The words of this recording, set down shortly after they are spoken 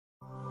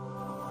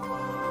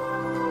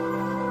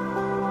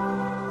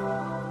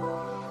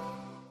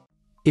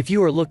If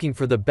you are looking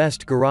for the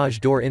best garage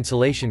door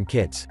insulation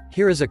kits,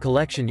 here is a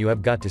collection you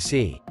have got to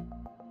see.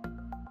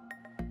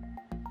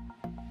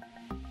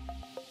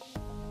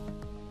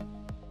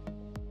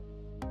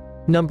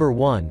 Number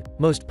 1,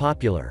 most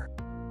popular.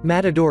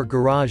 Matador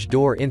Garage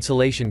Door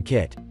Insulation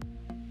Kit.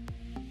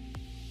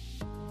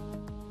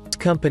 This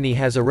company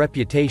has a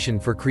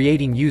reputation for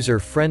creating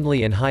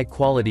user-friendly and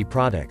high-quality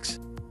products.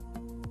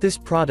 This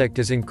product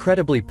is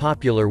incredibly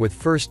popular with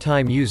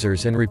first-time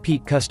users and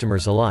repeat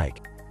customers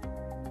alike.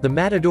 The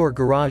Matador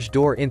Garage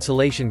Door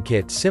Insulation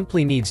Kit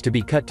simply needs to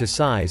be cut to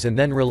size and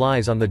then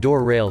relies on the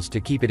door rails to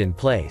keep it in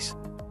place.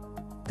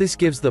 This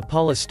gives the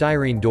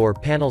polystyrene door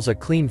panels a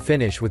clean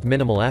finish with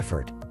minimal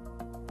effort.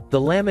 The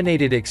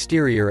laminated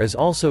exterior is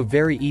also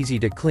very easy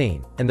to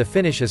clean, and the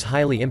finish is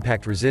highly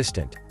impact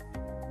resistant.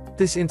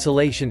 This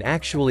insulation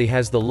actually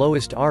has the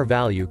lowest R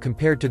value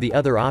compared to the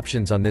other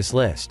options on this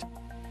list.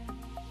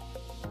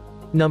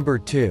 Number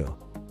 2.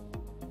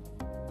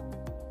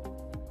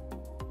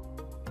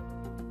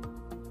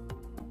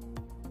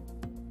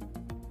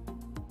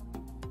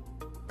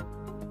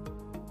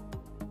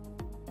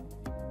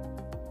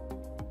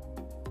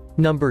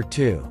 Number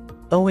 2.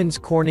 Owens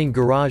Corning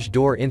Garage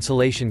Door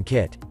Insulation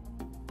Kit.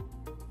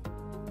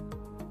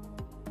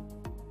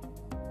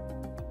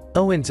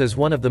 Owens is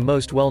one of the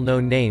most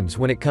well-known names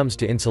when it comes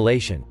to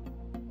insulation.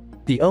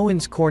 The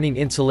Owens Corning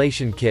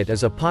Insulation Kit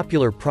is a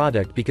popular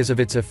product because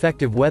of its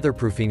effective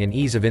weatherproofing and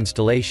ease of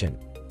installation.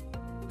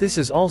 This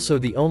is also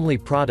the only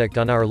product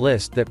on our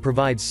list that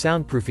provides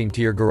soundproofing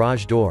to your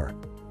garage door.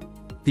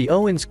 The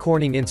Owens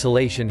Corning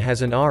insulation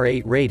has an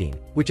R8 rating,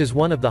 which is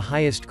one of the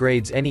highest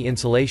grades any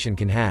insulation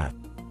can have.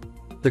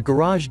 The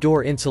garage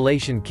door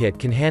insulation kit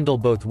can handle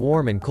both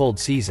warm and cold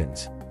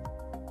seasons.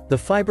 The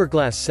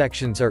fiberglass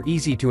sections are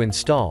easy to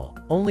install,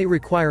 only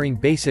requiring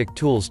basic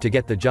tools to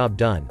get the job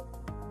done.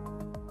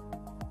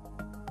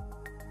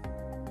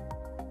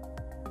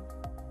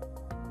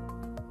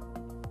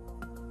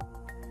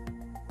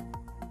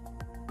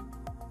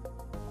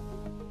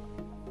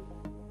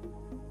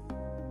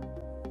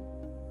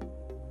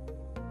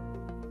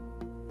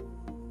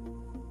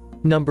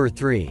 Number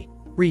 3.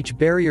 Reach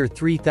Barrier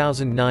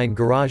 3009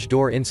 Garage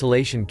Door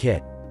Insulation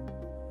Kit.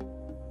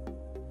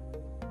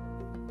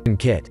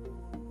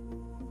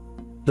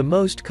 The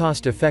most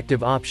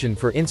cost-effective option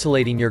for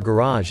insulating your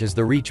garage is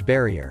the Reach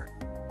Barrier.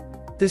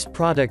 This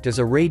product is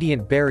a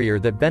radiant barrier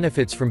that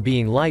benefits from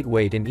being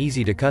lightweight and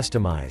easy to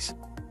customize.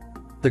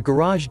 The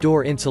garage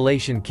door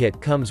insulation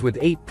kit comes with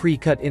 8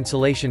 pre-cut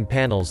insulation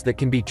panels that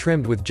can be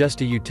trimmed with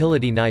just a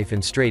utility knife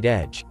and straight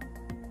edge.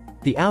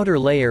 The outer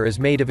layer is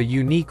made of a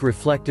unique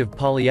reflective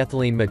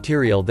polyethylene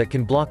material that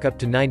can block up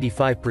to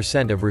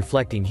 95% of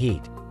reflecting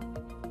heat.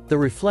 The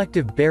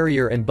reflective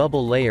barrier and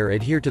bubble layer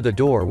adhere to the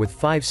door with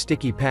 5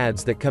 sticky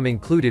pads that come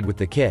included with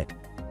the kit.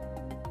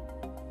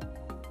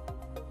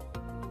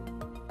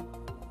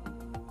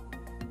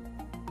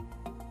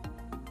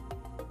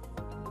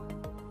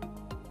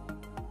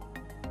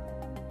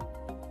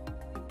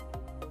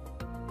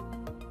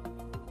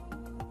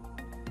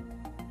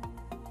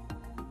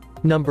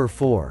 Number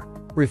 4.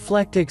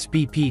 Reflectix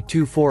BP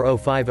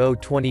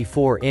 24050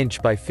 24-inch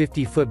by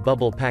 50-foot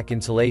bubble pack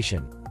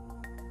insulation.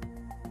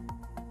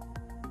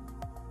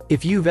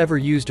 If you've ever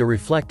used a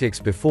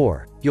Reflectix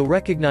before, you'll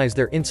recognize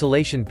their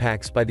insulation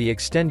packs by the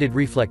extended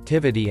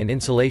reflectivity and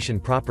insulation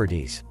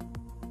properties.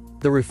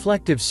 The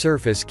reflective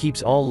surface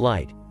keeps all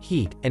light,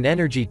 heat, and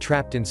energy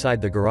trapped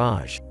inside the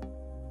garage.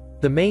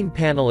 The main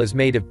panel is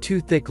made of 2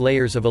 thick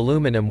layers of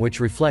aluminum which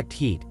reflect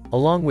heat,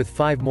 along with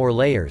 5 more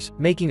layers,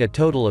 making a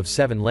total of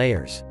 7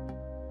 layers.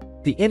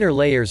 The inner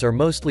layers are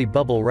mostly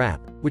bubble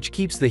wrap, which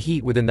keeps the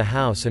heat within the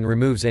house and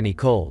removes any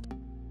cold.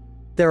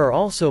 There are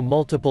also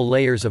multiple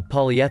layers of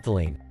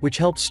polyethylene, which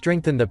helps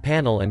strengthen the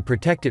panel and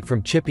protect it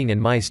from chipping and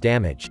mice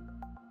damage.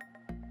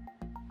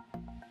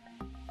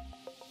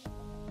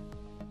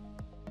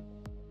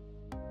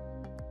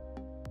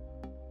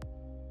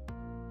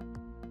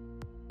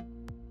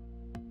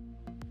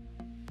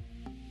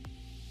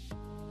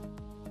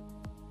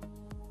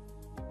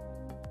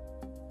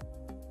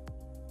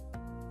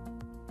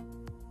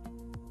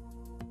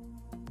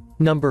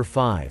 Number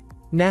 5.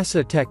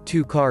 NASA Tech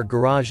 2-Car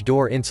Garage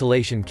Door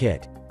Insulation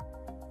Kit.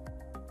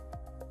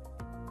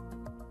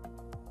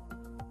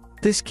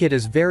 This kit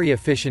is very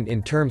efficient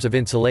in terms of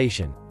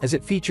insulation, as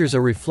it features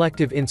a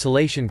reflective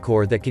insulation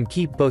core that can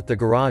keep both the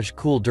garage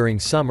cool during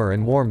summer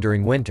and warm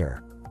during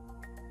winter.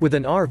 With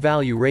an R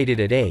value rated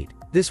at 8,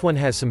 this one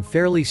has some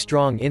fairly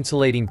strong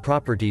insulating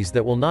properties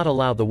that will not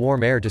allow the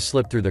warm air to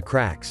slip through the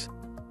cracks.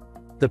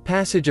 The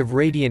passage of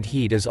radiant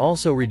heat is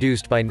also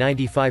reduced by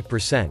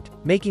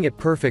 95%, making it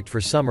perfect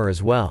for summer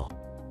as well.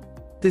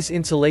 This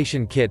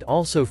insulation kit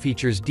also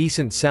features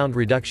decent sound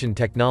reduction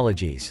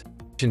technologies.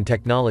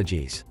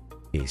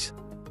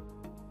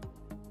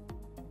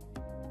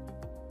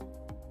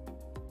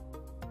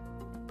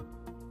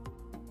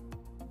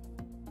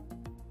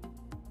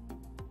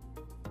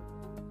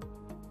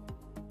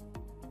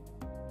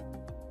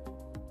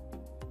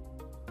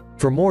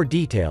 For more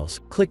details,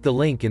 click the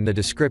link in the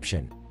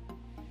description.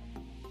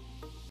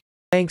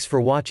 Thanks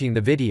for watching the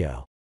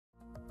video.